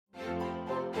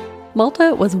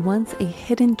Malta was once a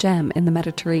hidden gem in the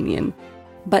Mediterranean,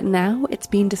 but now it's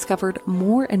being discovered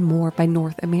more and more by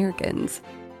North Americans.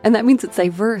 And that means it's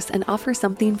diverse and offers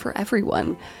something for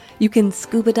everyone. You can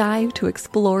scuba dive to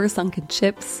explore sunken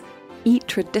ships, eat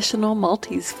traditional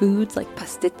Maltese foods like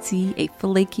pastizzi, a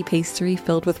flaky pastry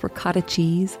filled with ricotta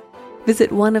cheese,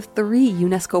 visit one of 3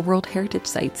 UNESCO World Heritage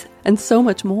Sites, and so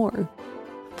much more.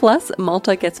 Plus,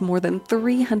 Malta gets more than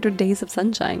 300 days of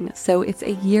sunshine, so it's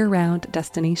a year-round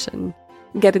destination.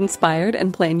 Get inspired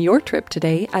and plan your trip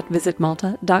today at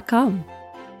visitmalta.com.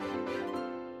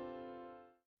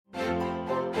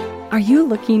 Are you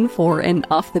looking for an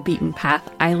off-the-beaten-path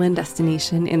island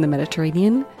destination in the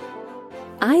Mediterranean?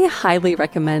 I highly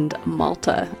recommend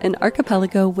Malta, an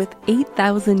archipelago with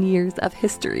 8,000 years of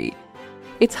history.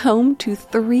 It's home to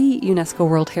 3 UNESCO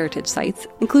World Heritage Sites,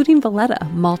 including Valletta,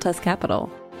 Malta's capital.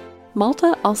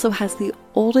 Malta also has the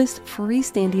oldest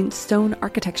freestanding stone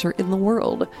architecture in the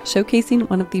world, showcasing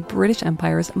one of the British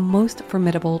Empire's most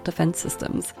formidable defense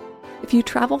systems. If you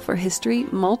travel for history,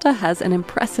 Malta has an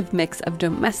impressive mix of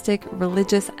domestic,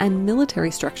 religious, and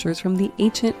military structures from the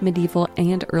ancient, medieval,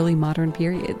 and early modern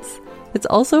periods. It's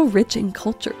also rich in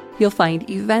culture. You'll find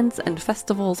events and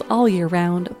festivals all year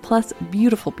round, plus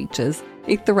beautiful beaches,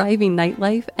 a thriving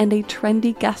nightlife, and a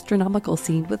trendy gastronomical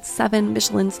scene with 7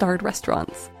 Michelin-starred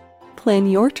restaurants. Plan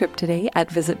your trip today at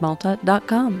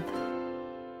visitmalta.com.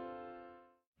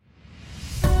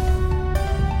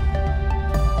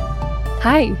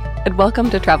 Hi, and welcome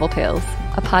to Travel Tales,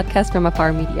 a podcast from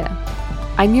Afar Media.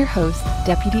 I'm your host,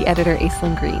 Deputy Editor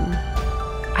Aislinn Green.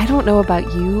 I don't know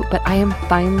about you, but I am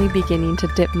finally beginning to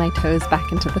dip my toes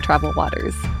back into the travel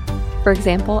waters. For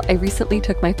example, I recently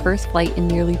took my first flight in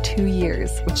nearly 2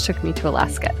 years, which took me to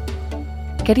Alaska.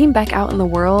 Getting back out in the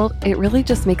world, it really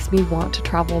just makes me want to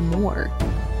travel more.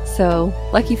 So,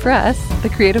 lucky for us, the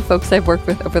creative folks I've worked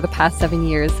with over the past 7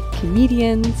 years,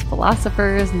 comedians,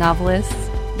 philosophers, novelists,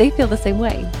 they feel the same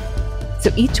way. So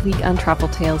each week on Travel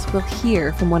Tales, we'll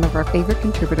hear from one of our favorite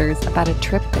contributors about a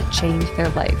trip that changed their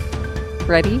life.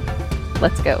 Ready?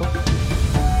 Let's go.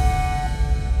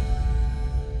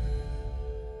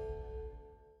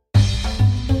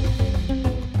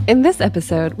 In this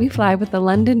episode, we fly with the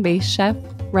London-based chef,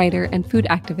 writer, and food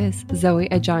activist Zoe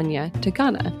Ajanya to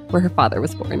Ghana, where her father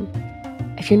was born.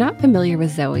 If you're not familiar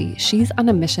with Zoe, she's on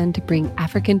a mission to bring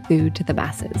African food to the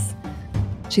masses.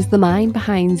 She's the mind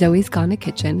behind Zoe's Ghana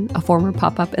Kitchen, a former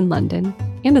pop-up in London,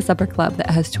 and a supper club that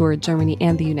has toured Germany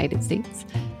and the United States,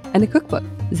 and a cookbook,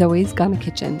 Zoe's Ghana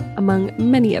Kitchen, among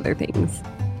many other things.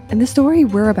 In the story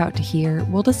we're about to hear,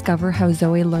 we'll discover how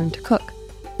Zoe learned to cook.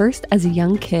 First as a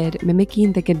young kid,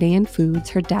 mimicking the Ghanaian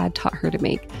foods her dad taught her to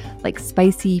make, like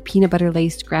spicy peanut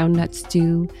butter-laced groundnut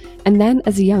stew, and then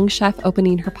as a young chef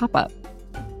opening her pop-up.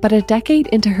 But a decade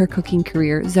into her cooking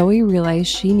career, Zoe realized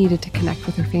she needed to connect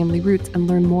with her family roots and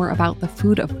learn more about the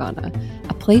food of Ghana,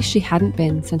 a place she hadn't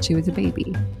been since she was a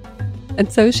baby.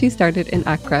 And so she started in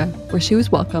Accra, where she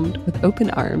was welcomed with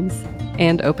open arms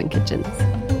and open kitchens.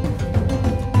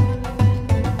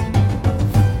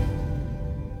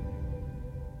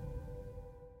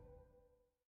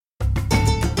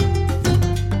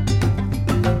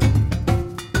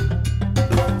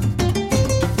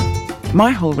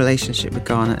 My whole relationship with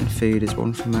Ghana and food is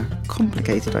one from a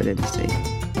complicated identity.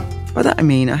 By that I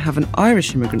mean I have an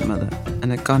Irish immigrant mother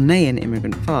and a Ghanaian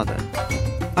immigrant father.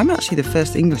 I'm actually the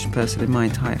first English person in my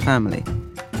entire family.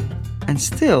 And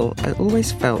still, I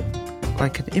always felt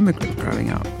like an immigrant growing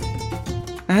up.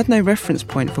 I had no reference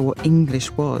point for what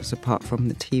English was apart from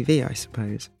the TV, I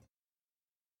suppose.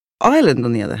 Ireland,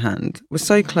 on the other hand, was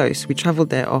so close we travelled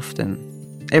there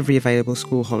often, every available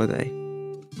school holiday.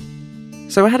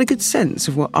 So I had a good sense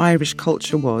of what Irish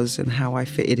culture was and how I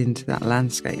fitted into that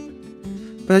landscape.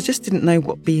 But I just didn't know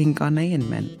what being Ghanaian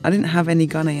meant. I didn't have any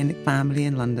Ghanaian family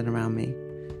in London around me.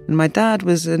 And my dad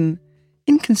was an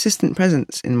inconsistent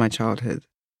presence in my childhood.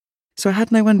 So I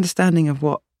had no understanding of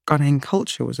what Ghanaian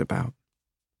culture was about.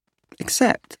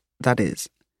 Except, that is,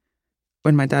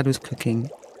 when my dad was cooking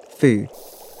food.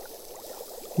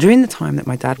 During the time that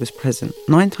my dad was present,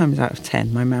 9 times out of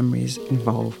 10, my memories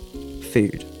involve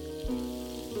food.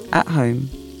 At home,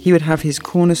 he would have his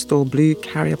corner store blue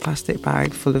carrier plastic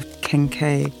bag full of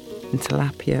kenkey and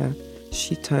tilapia,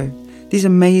 shito. These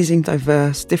amazing,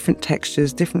 diverse, different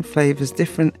textures, different flavours,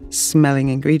 different smelling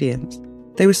ingredients.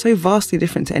 They were so vastly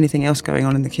different to anything else going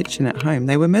on in the kitchen at home.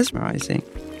 They were mesmerising.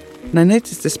 And I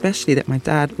noticed especially that my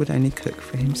dad would only cook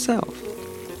for himself.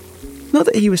 Not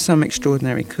that he was some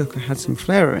extraordinary cook or had some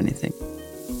flair or anything.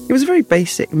 It was a very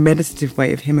basic, meditative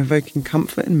way of him evoking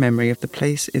comfort and memory of the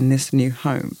place in this new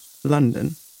home,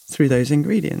 London, through those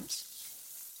ingredients.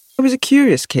 I was a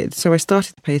curious kid, so I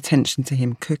started to pay attention to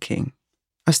him cooking.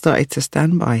 I started to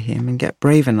stand by him and get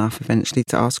brave enough eventually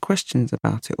to ask questions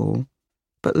about it all,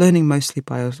 but learning mostly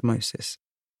by osmosis.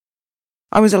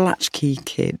 I was a latchkey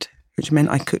kid, which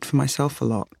meant I cooked for myself a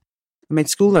lot. I made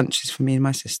school lunches for me and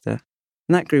my sister,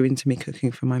 and that grew into me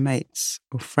cooking for my mates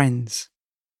or friends.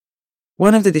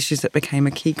 One of the dishes that became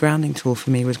a key grounding tool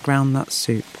for me was groundnut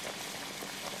soup.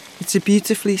 It's a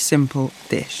beautifully simple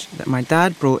dish that my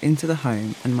dad brought into the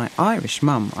home and my Irish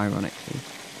mum, ironically,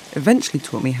 eventually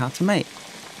taught me how to make.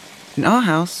 In our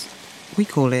house, we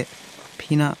call it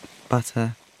peanut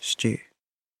butter stew.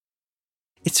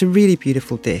 It's a really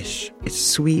beautiful dish. It's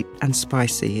sweet and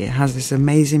spicy. It has this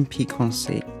amazing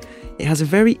piquancy. It has a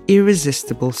very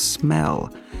irresistible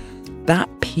smell. That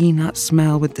peanut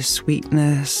smell with the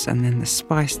sweetness and then the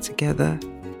spice together.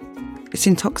 It's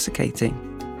intoxicating.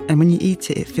 And when you eat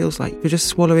it, it feels like you're just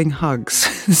swallowing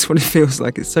hugs. That's what it feels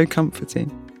like. It's so comforting.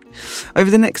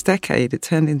 Over the next decade, it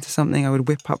turned into something I would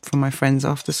whip up for my friends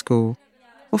after school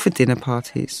or for dinner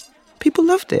parties. People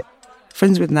loved it.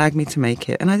 Friends would nag me to make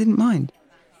it, and I didn't mind.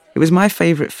 It was my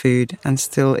favourite food and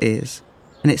still is.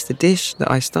 And it's the dish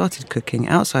that I started cooking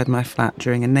outside my flat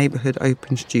during a neighbourhood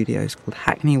open studios called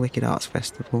Hackney Wicked Arts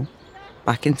Festival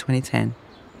back in 2010.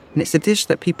 And it's the dish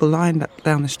that people lined up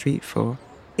down the street for.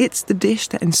 It's the dish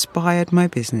that inspired my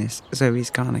business,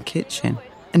 Zoe's Ghana Kitchen,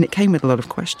 and it came with a lot of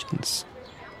questions.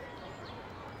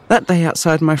 That day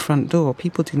outside my front door,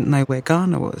 people didn't know where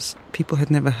Ghana was. People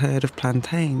had never heard of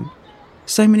plantain.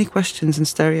 So many questions and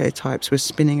stereotypes were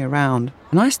spinning around,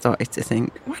 and I started to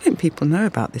think, why don't people know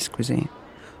about this cuisine?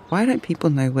 Why don't people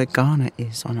know where Ghana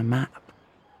is on a map?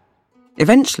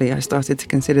 Eventually, I started to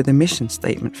consider the mission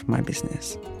statement for my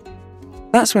business.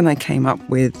 That's when I came up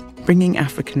with bringing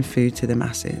African food to the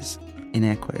masses, in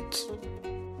air quotes.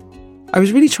 I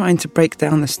was really trying to break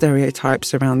down the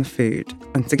stereotypes around the food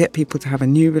and to get people to have a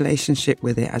new relationship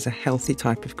with it as a healthy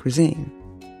type of cuisine.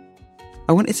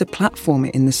 I wanted to platform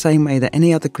it in the same way that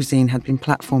any other cuisine had been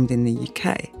platformed in the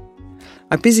UK.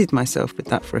 I busied myself with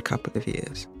that for a couple of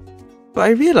years. But I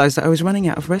realised that I was running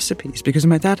out of recipes because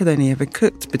my dad had only ever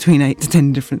cooked between 8 to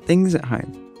 10 different things at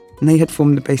home, and they had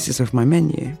formed the basis of my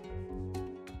menu.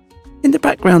 In the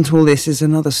background to all this is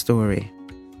another story.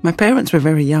 My parents were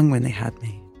very young when they had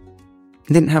me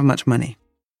and didn't have much money.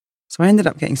 So I ended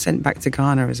up getting sent back to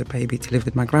Ghana as a baby to live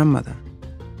with my grandmother.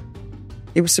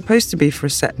 It was supposed to be for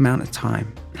a set amount of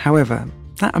time. However,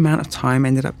 that amount of time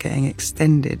ended up getting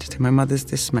extended to my mother's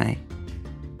dismay.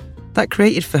 That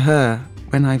created for her,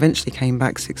 when I eventually came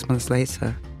back 6 months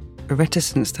later, a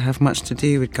reticence to have much to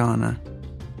do with Ghana.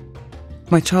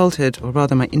 My childhood, or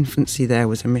rather my infancy there,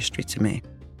 was a mystery to me.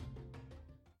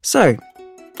 So,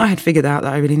 I had figured out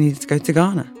that I really needed to go to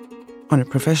Ghana, on a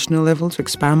professional level to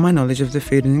expand my knowledge of the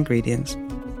food and ingredients,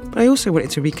 but I also wanted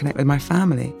to reconnect with my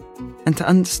family and to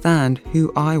understand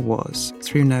who I was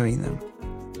through knowing them.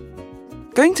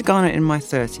 Going to Ghana in my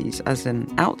 30s as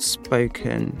an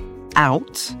outspoken,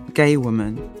 gay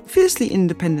woman, fiercely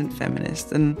independent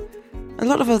feminist, and a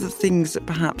lot of other things that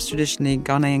perhaps traditionally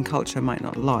Ghanaian culture might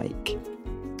not like.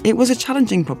 It was a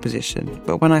challenging proposition,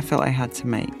 but one I felt I had to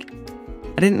make.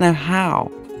 I didn't know how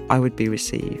I would be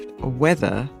received or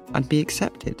whether I'd be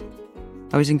accepted.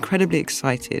 I was incredibly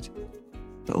excited,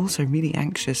 but also really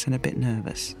anxious and a bit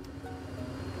nervous.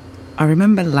 I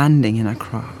remember landing in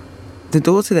Accra, the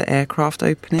door to the aircraft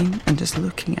opening and just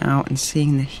looking out and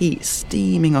seeing the heat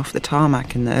steaming off the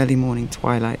tarmac in the early morning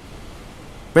twilight.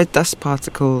 Red dust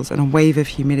particles and a wave of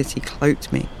humidity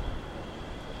cloaked me.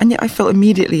 And yet I felt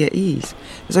immediately at ease.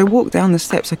 As I walked down the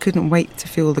steps, I couldn't wait to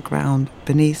feel the ground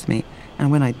beneath me. And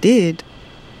when I did,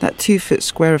 that 2-foot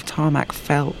square of tarmac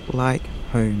felt like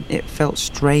home. It felt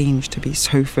strange to be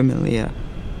so familiar.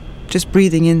 Just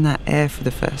breathing in that air for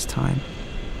the first time.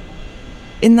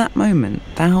 In that moment,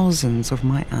 thousands of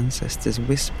my ancestors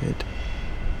whispered,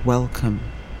 "Welcome."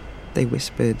 They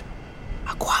whispered,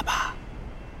 "Akwaba."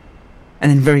 And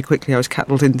then very quickly I was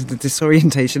catapulted into the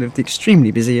disorientation of the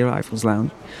extremely busy arrivals lounge.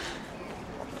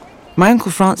 My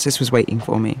Uncle Francis was waiting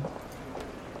for me.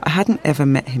 I hadn't ever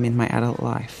met him in my adult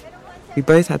life. We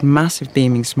both had massive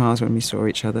beaming smiles when we saw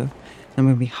each other, and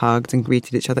when we hugged and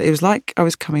greeted each other. It was like I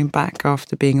was coming back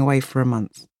after being away for a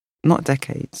month, not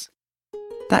decades.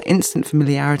 That instant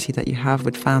familiarity that you have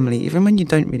with family, even when you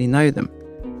don't really know them.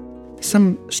 There's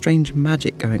some strange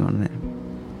magic going on there.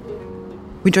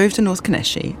 We drove to North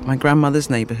Kaneshie, my grandmother's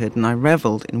neighbourhood, and I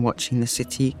revelled in watching the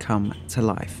city come to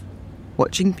life.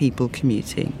 Watching people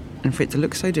commuting, and for it to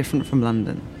look so different from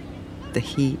London. The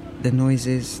heat, the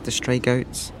noises, the stray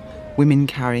goats, women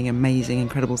carrying amazing,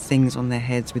 incredible things on their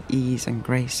heads with ease and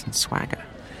grace and swagger.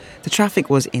 The traffic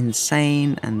was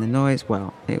insane and the noise,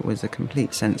 well, it was a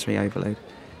complete sensory overload.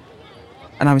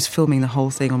 And I was filming the whole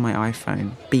thing on my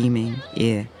iPhone, beaming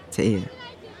ear to ear.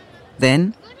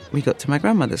 Then we got to my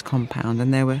grandmother's compound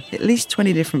and there were at least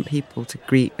 20 different people to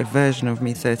greet a version of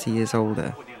me 30 years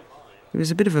older. It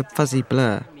was a bit of a fuzzy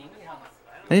blur.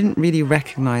 I didn't really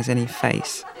recognise any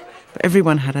face, but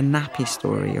everyone had a nappy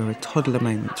story or a toddler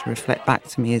moment to reflect back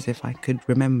to me as if I could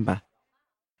remember.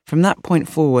 From that point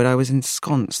forward, I was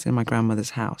ensconced in my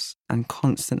grandmother's house and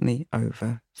constantly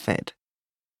overfed.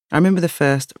 I remember the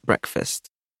first breakfast,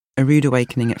 a rude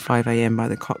awakening at 5 a.m. by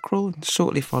the cockerel, and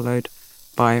shortly followed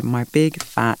by my big,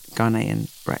 fat Ghanaian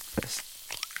breakfast.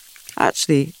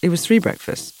 Actually, it was 3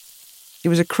 breakfasts. It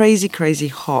was a crazy, crazy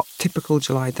hot, typical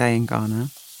July day in Ghana,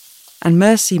 and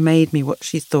Mercy made me what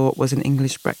she thought was an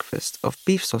English breakfast of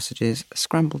beef sausages, a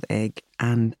scrambled egg,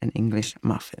 and an English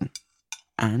muffin.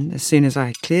 And as soon as I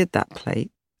had cleared that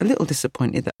plate, a little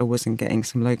disappointed that I wasn't getting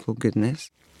some local goodness,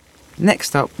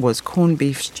 next up was corned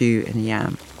beef stew and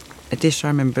yam, a dish I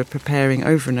remember preparing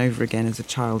over and over again as a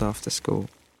child after school.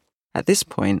 At this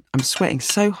point, I'm sweating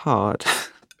so hard,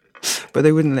 but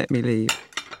they wouldn't let me leave.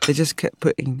 They just kept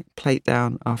putting plate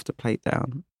down after plate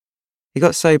down. It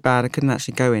got so bad I couldn't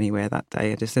actually go anywhere that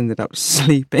day. I just ended up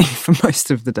sleeping for most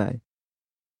of the day.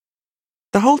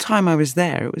 The whole time I was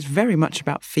there, it was very much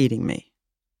about feeding me.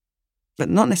 But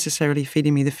not necessarily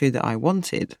feeding me the food that I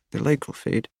wanted, the local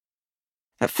food.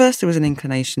 At first there was an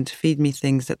inclination to feed me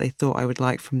things that they thought I would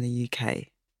like from the UK.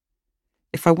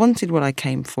 If I wanted what I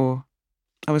came for,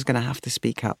 I was going to have to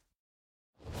speak up.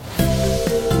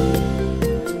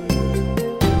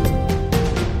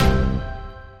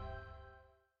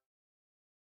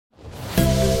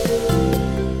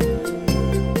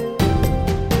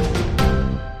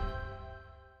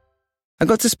 I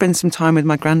got to spend some time with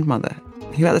my grandmother,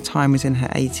 who at the time was in her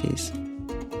 80s.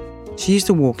 She used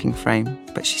a walking frame,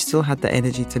 but she still had the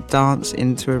energy to dance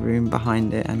into a room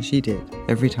behind it, and she did,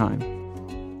 every time.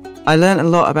 I learnt a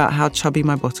lot about how chubby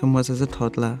my bottom was as a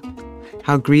toddler,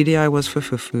 how greedy I was for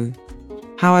fufu,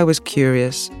 how I was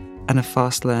curious and a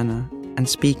fast learner, and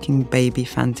speaking baby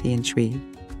Fanti and Chui,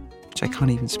 which I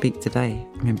can't even speak today,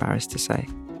 I'm embarrassed to say.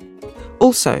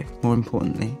 Also, more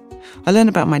importantly, I learned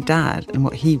about my dad and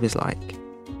what he was like.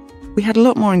 We had a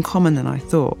lot more in common than I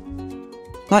thought.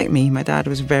 Like me, my dad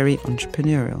was very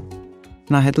entrepreneurial,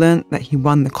 and I had learnt that he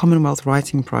won the Commonwealth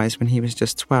Writing Prize when he was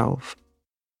just 12.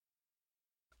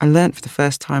 I learnt for the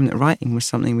first time that writing was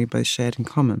something we both shared in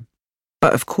common.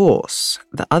 But of course,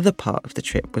 the other part of the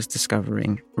trip was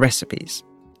discovering recipes.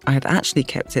 I had actually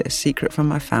kept it a secret from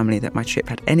my family that my trip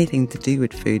had anything to do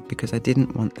with food because I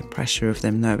didn't want the pressure of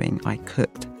them knowing I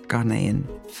cooked Ghanaian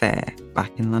fare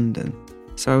back in London.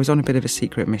 So I was on a bit of a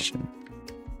secret mission.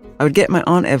 I would get my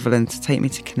Aunt Evelyn to take me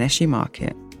to Kaneshi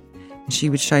Market, and she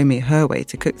would show me her way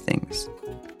to cook things.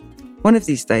 One of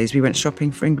these days we went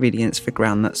shopping for ingredients for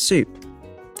groundnut soup.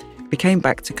 We came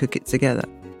back to cook it together.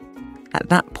 At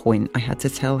that point, I had to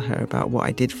tell her about what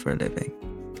I did for a living.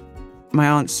 My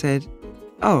aunt said,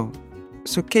 "Oh,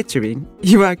 so catering?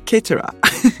 You are a caterer."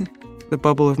 The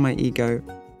bubble of my ego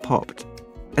popped.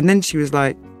 And then she was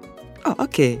like, "Oh,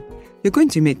 okay, you're going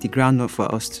to make the groundnut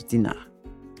for us to dinner."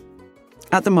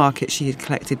 At the market, she had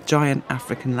collected giant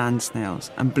African land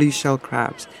snails and blue shell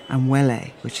crabs and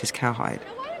wele, which is cowhide.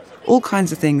 All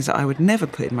kinds of things that I would never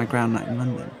put in my groundnut in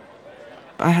London.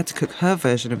 But I had to cook her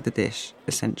version of the dish,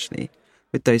 essentially,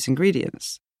 with those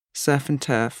ingredients, surf and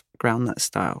turf, groundnut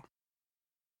style.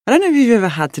 I don't know if you've ever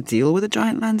had to deal with a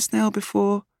giant land snail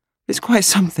before. It's quite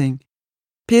something.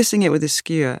 Piercing it with a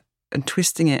skewer and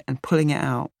twisting it and pulling it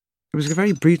out. It was a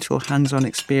very brutal hands-on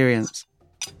experience.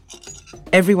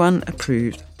 Everyone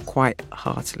approved quite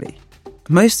heartily.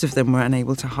 Most of them were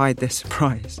unable to hide their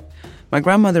surprise. My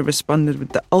grandmother responded with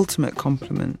the ultimate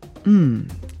compliment.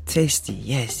 Tasty,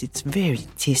 yes, it's very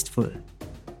tasteful."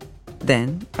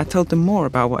 Then I told them more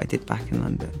about what I did back in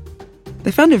London.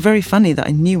 They found it very funny that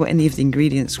I knew what any of the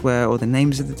ingredients were or the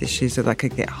names of the dishes, so that I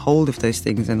could get hold of those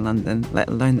things in London, let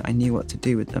alone that I knew what to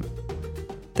do with them.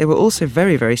 They were also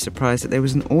very, very surprised that there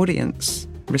was an audience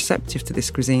receptive to this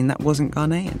cuisine that wasn't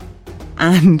Ghanaian,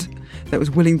 and that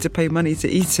was willing to pay money to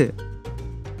eat it.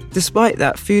 Despite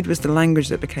that, food was the language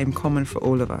that became common for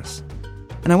all of us.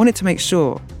 And I wanted to make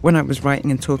sure, when I was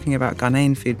writing and talking about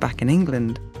Ghanaian food back in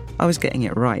England, I was getting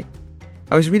it right.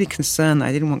 I was really concerned that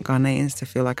I didn't want Ghanaians to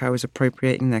feel like I was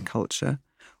appropriating their culture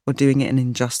or doing it an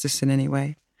injustice in any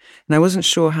way. And I wasn't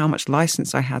sure how much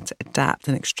license I had to adapt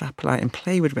and extrapolate and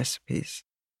play with recipes.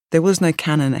 There was no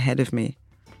canon ahead of me.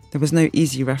 There was no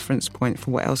easy reference point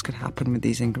for what else could happen with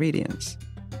these ingredients.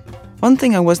 One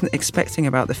thing I wasn't expecting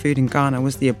about the food in Ghana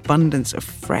was the abundance of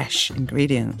fresh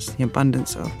ingredients, the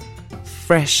abundance of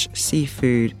fresh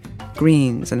seafood,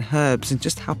 greens and herbs, and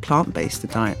just how plant-based the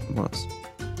diet was.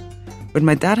 When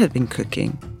my dad had been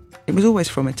cooking, it was always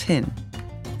from a tin.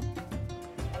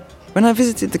 When I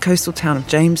visited the coastal town of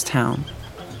Jamestown,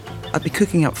 I'd be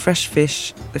cooking up fresh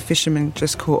fish the fishermen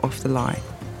just caught off the line.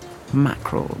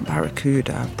 Mackerel,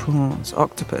 barracuda, prawns,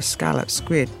 octopus, scallops,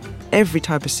 squid, every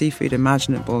type of seafood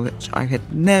imaginable which I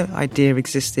had no idea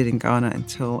existed in Ghana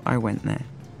until I went there.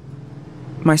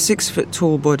 My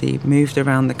 6-foot-tall body moved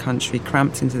around the country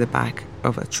cramped into the back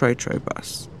of a Trotro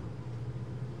bus.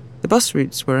 The bus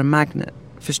routes were a magnet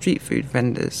for street food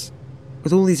vendors,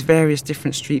 with all these various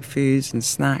different street foods and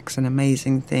snacks and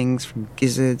amazing things from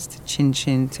gizzards to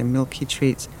chin-chin to milky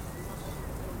treats.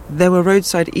 There were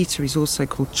roadside eateries also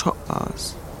called chop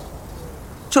bars.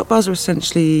 Chop bars are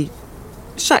essentially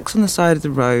shacks on the side of the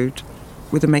road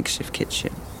with a makeshift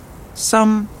kitchen.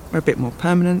 Some are a bit more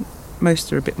permanent,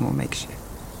 most are a bit more makeshift.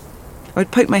 I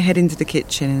would poke my head into the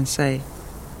kitchen and say,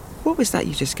 "What was that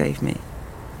you just gave me?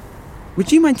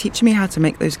 Would you mind teaching me how to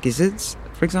make those gizzards,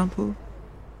 for example?"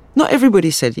 Not everybody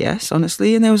said yes,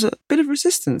 honestly, and there was a bit of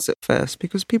resistance at first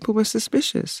because people were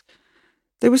suspicious.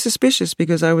 They were suspicious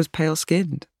because I was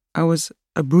pale-skinned. I was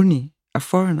a Bruni, a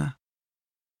foreigner.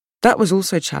 That was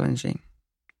also challenging,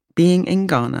 being in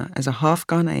Ghana as a half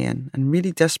Ghanaian and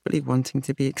really desperately wanting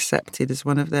to be accepted as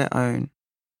one of their own,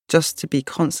 just to be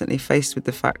constantly faced with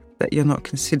the fact that you're not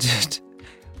considered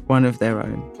one of their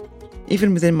own.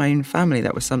 Even within my own family,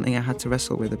 that was something I had to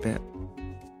wrestle with a bit.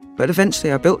 But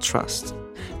eventually I built trust,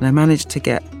 and I managed to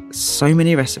get so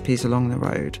many recipes along the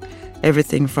road.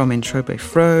 Everything from entrobe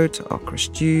fro to okra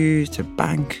stew to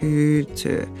banku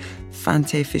to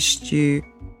fante fish stew.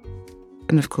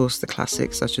 And of course the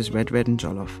classics such as red and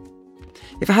jollof.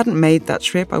 If I hadn't made that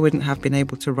trip, I wouldn't have been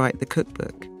able to write the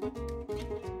cookbook.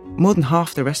 More than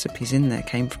half the recipes in there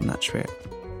came from that trip.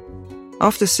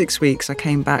 After 6 weeks, I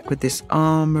came back with this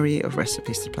armoury of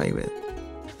recipes to play with.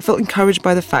 I felt encouraged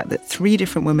by the fact that 3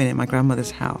 different women in my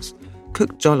grandmother's house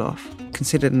cooked jollof,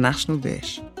 considered a national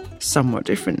dish, somewhat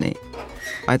differently,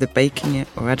 either baking it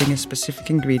or adding a specific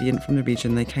ingredient from the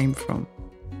region they came from.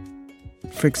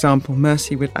 For example,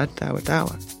 Mercy would add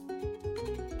dawa.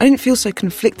 I didn't feel so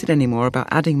conflicted anymore about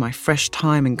adding my fresh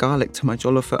thyme and garlic to my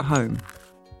jollof at home.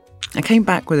 I came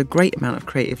back with a great amount of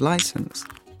creative license.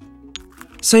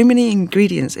 So many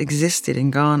ingredients existed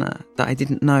in Ghana that I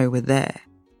didn't know were there.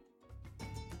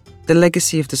 The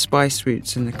legacy of the spice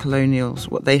routes and the colonials,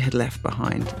 what they had left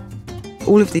behind.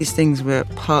 All of these things were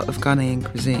part of Ghanaian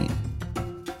cuisine.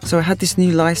 So I had this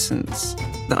new license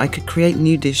that I could create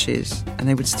new dishes and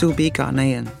they would still be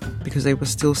Ghanaian because they were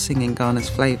still singing Ghana's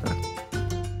flavour.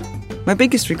 My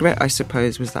biggest regret, I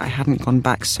suppose, was that I hadn't gone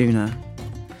back sooner.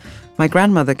 My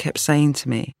grandmother kept saying to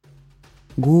me,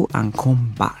 "Go and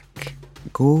come back.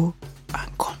 Go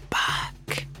and come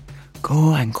back.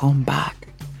 Go and come back."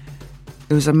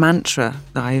 It was a mantra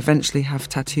that I eventually have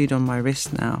tattooed on my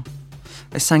wrist now.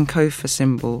 A Sankofa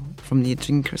symbol from the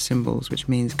Adinka symbols, which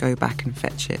means go back and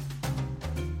fetch it.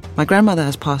 My grandmother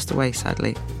has passed away,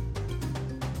 sadly.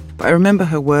 But I remember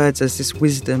her words as this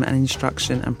wisdom and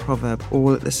instruction and proverb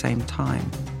all at the same time.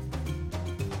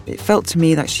 It felt to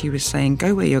me that she was saying,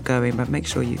 go where you're going, but make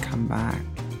sure you come back.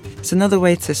 It's another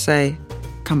way to say,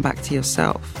 come back to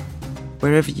yourself.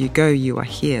 Wherever you go, you are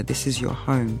here. This is your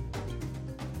home.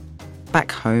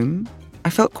 Back home, I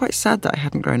felt quite sad that I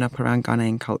hadn't grown up around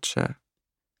Ghanaian culture.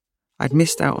 I'd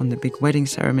missed out on the big wedding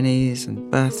ceremonies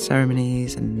and birth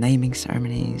ceremonies and naming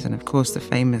ceremonies and, of course, the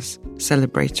famous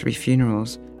celebratory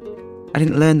funerals. I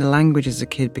didn't learn the language as a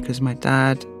kid because my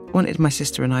dad wanted my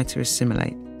sister and I to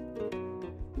assimilate.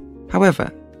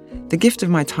 However, the gift of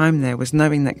my time there was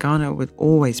knowing that Ghana would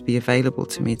always be available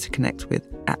to me to connect with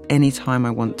at any time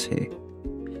I want to.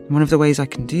 And one of the ways I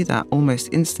can do that almost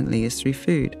instantly is through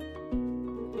food.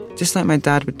 Just like my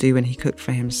dad would do when he cooked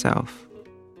for himself,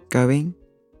 going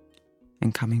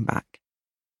and coming back.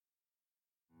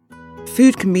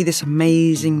 Food can be this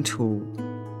amazing tool.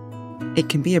 It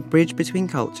can be a bridge between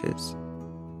cultures.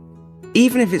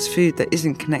 Even if it's food that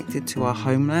isn't connected to our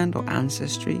homeland or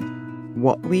ancestry,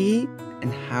 what we eat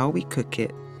and how we cook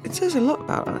it, it says a lot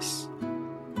about us.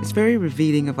 It's very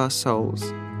revealing of our souls.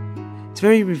 It's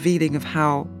very revealing of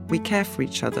how we care for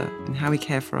each other and how we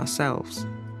care for ourselves.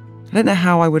 I don't know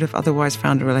how I would have otherwise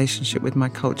found a relationship with my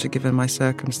culture given my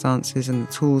circumstances and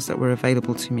the tools that were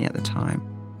available to me at the time.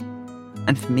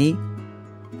 And for me,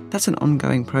 that's an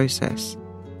ongoing process.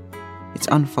 It's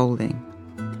unfolding.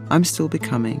 I'm still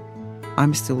becoming.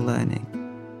 I'm still learning,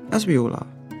 as we all are.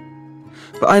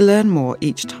 But I learn more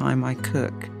each time I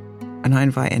cook. and I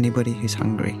invite anybody who's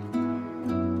hungry.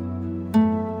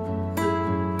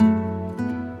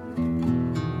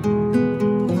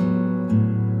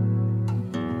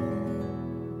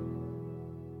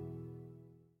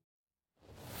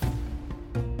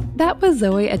 That was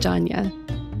Zoe Ajanya.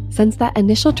 Since that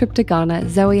initial trip to Ghana,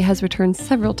 Zoe has returned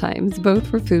several times, both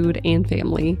for food and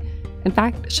family. In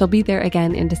fact, she'll be there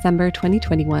again in December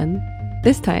 2021.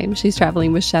 This time, she's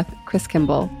traveling with chef Chris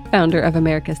Kimball, founder of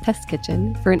America's Test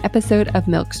Kitchen, for an episode of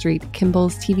Milk Street,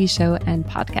 Kimball's TV show and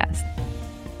podcast.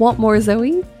 Want more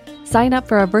Zoe? Sign up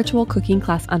for a virtual cooking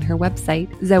class on her website,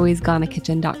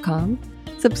 zoesghanakitchen.com.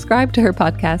 Subscribe to her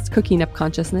podcast, Cooking Up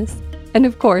Consciousness. And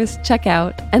of course, check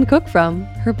out and cook from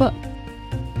her book.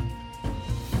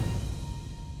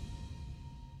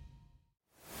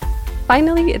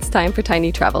 Finally, it's time for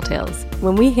Tiny Travel Tales,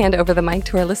 when we hand over the mic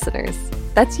to our listeners.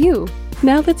 That's you.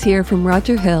 Now let's hear from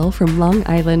Roger Hill from Long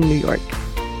Island, New York.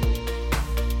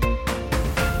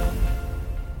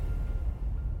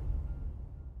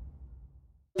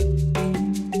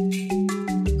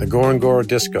 The Ngorongoro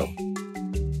Disco.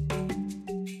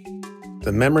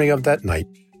 The memory of that night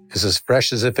is as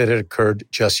fresh as if it had occurred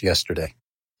just yesterday.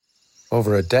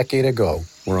 Over a decade ago,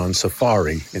 we're on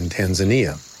safari in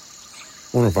Tanzania.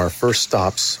 One of our first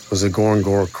stops was the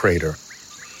Ngorongoro Crater,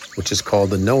 which is called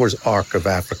the Noah's Ark of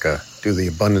Africa due to the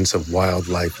abundance of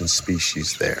wildlife and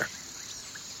species there.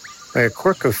 By a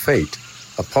quirk of fate,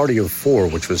 a party of 4,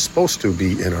 which was supposed to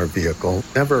be in our vehicle,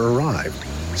 never arrived,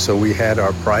 so we had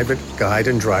our private guide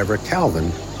and driver,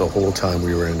 Calvin, the whole time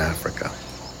we were in Africa.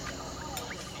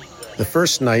 The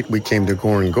first night we came to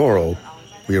Ngorongoro,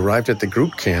 we arrived at the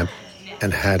group camp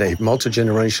and had a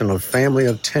multi-generational family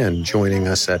of 10 joining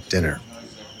us at dinner.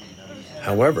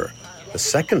 However, the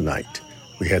second night,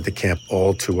 we had the camp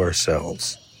all to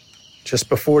ourselves. Just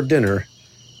before dinner,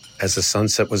 as the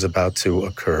sunset was about to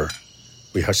occur,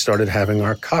 we started having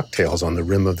our cocktails on the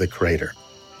rim of the crater.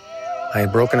 I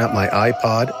had broken out my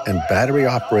iPod and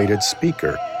battery-operated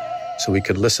speaker so we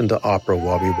could listen to opera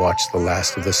while we watched the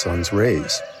last of the sun's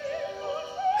rays.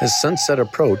 As sunset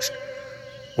approached,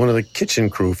 one of the kitchen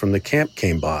crew from the camp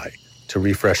came by to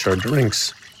refresh our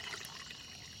drinks.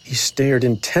 He stared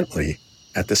intently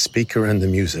at the speaker and the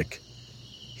music.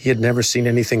 He had never seen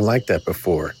anything like that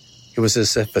before. It was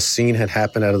as if a scene had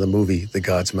happened out of the movie The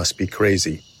Gods Must Be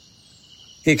Crazy.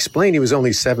 He explained he was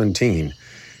only 17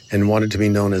 and wanted to be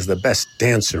known as the best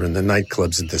dancer in the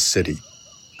nightclubs in the city.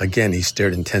 Again, he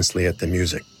stared intensely at the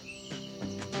music.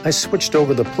 I switched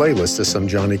over the playlist to some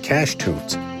Johnny Cash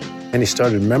tunes, and he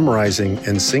started memorizing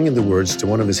and singing the words to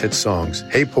one of his hit songs,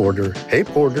 "Hey Porter, Hey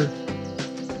Porter."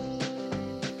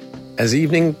 As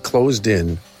evening closed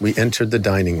in, we entered the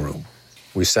dining room.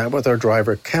 We sat with our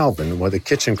driver, Calvin, while the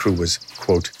kitchen crew was,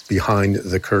 quote, behind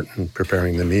the curtain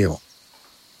preparing the meal.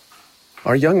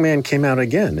 Our young man came out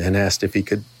again and asked if he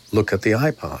could look at the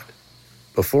iPod.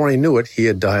 Before I knew it, he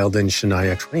had dialed in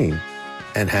Shania Twain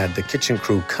and had the kitchen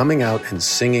crew coming out and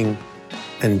singing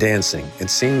and dancing. It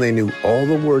seemed they knew all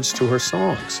the words to her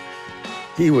songs.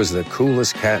 He was the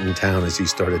coolest cat in town as he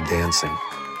started dancing.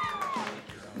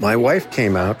 My wife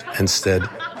came out and said,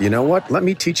 "You know what? Let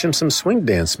me teach him some swing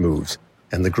dance moves."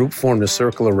 And the group formed a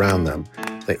circle around them.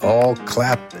 They all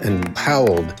clapped and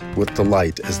howled with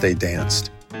delight as they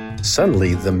danced.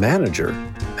 Suddenly, the manager,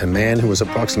 a man who was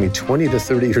approximately 20 to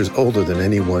 30 years older than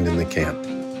anyone in the camp,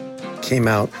 came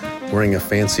out wearing a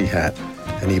fancy hat,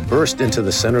 and he burst into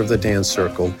the center of the dance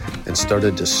circle and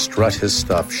started to strut his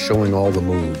stuff, showing all the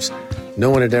moves. No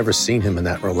one had ever seen him in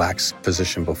that relaxed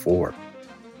position before.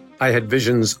 I had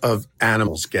visions of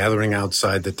animals gathering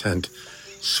outside the tent,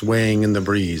 swaying in the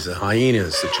breeze, the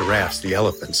hyenas, the giraffes, the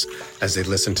elephants, as they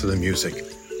listened to the music.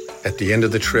 At the end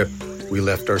of the trip, we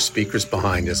left our speakers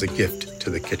behind as a gift to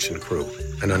the kitchen crew.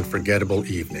 An unforgettable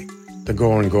evening. The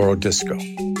Ngorongoro Disco.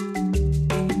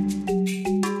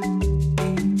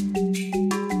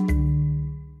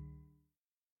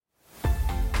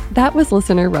 That was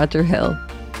listener Roger Hill.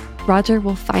 Roger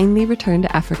will finally return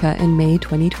to Africa in May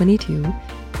 2022.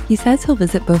 He says he'll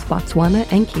visit both Botswana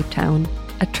and Cape Town,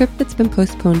 a trip that's been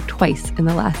postponed twice in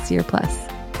the last year plus.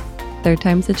 Third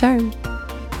time's a charm.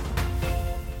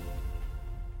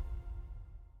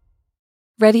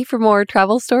 Ready for more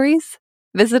travel stories?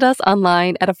 Visit us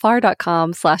online at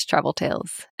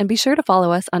afar.com/traveltales and be sure to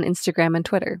follow us on Instagram and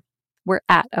Twitter. We're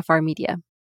at Afar Media.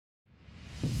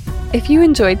 If you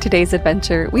enjoyed today's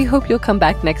adventure, we hope you'll come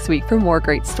back next week for more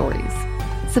great stories.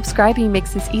 Subscribing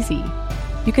makes this easy.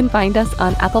 You can find us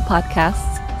on Apple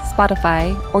Podcasts,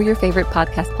 Spotify, or your favorite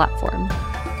podcast platform.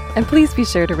 And please be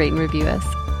sure to rate and review us.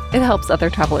 It helps other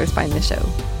travelers find the show.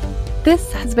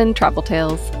 This has been Travel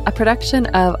Tales, a production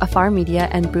of Afar Media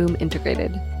and Boom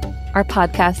Integrated. Our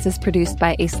podcast is produced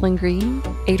by Aislinn Green,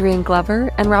 Adrian Glover,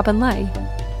 and Robin Lai.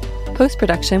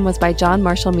 Post-production was by John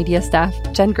Marshall Media staff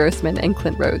Jen Grossman and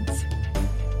Clint Rhodes.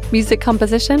 Music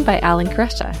composition by Alan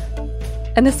Koresha.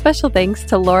 And a special thanks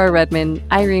to Laura Redman,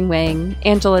 Irene Wang,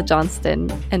 Angela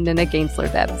Johnston, and Nina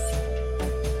Gainsler-Debs.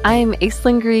 I'm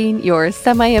Aislinn Green, your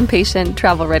semi-impatient,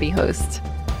 travel-ready host.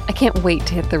 I can't wait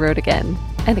to hit the road again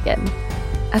and again.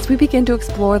 As we begin to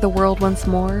explore the world once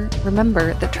more,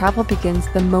 remember that travel begins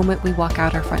the moment we walk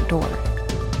out our front door.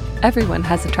 Everyone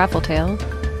has a travel tale.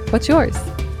 What's yours?